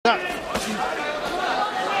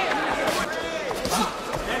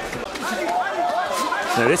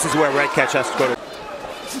Now this is where Redkach has to go to.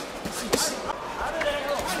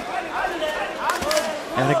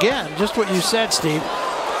 And again, just what you said, Steve.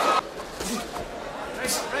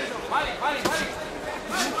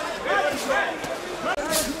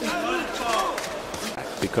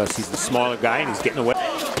 Because he's the smaller guy and he's getting away.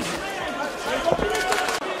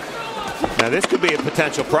 Now this could be a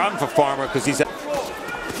potential problem for Farmer because he's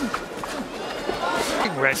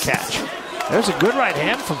Redkach. There's a good right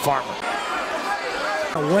hand from Farmer.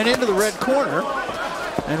 Went into the red corner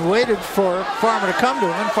and waited for Farmer to come to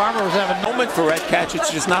him, and Farmer was having a moment for Redkach.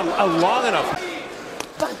 It's just not long enough.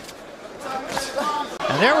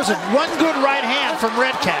 And there was one good right hand from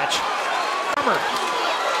Redkach. Farmer.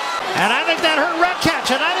 And I think that hurt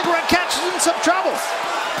Redkach, and I think Redkach is in some trouble.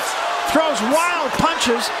 Throws wild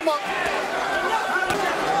punches.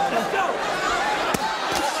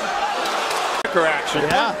 Action.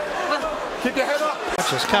 Yeah. Keep your head up. That's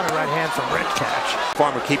just kind of right hand from Redkach.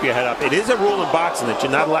 Farmer, keep your head up. It is a rule in boxing that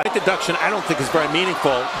you're not allowed. Deduction, I don't think is very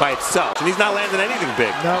meaningful by itself. And he's not landing anything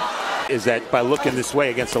big. Nope. Is that by looking this way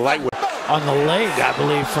against the lightweight? On the leg, I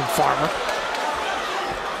believe, from Farmer.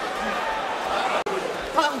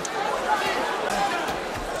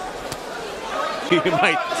 You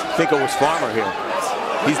might think it was Farmer here.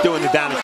 He's doing the damage.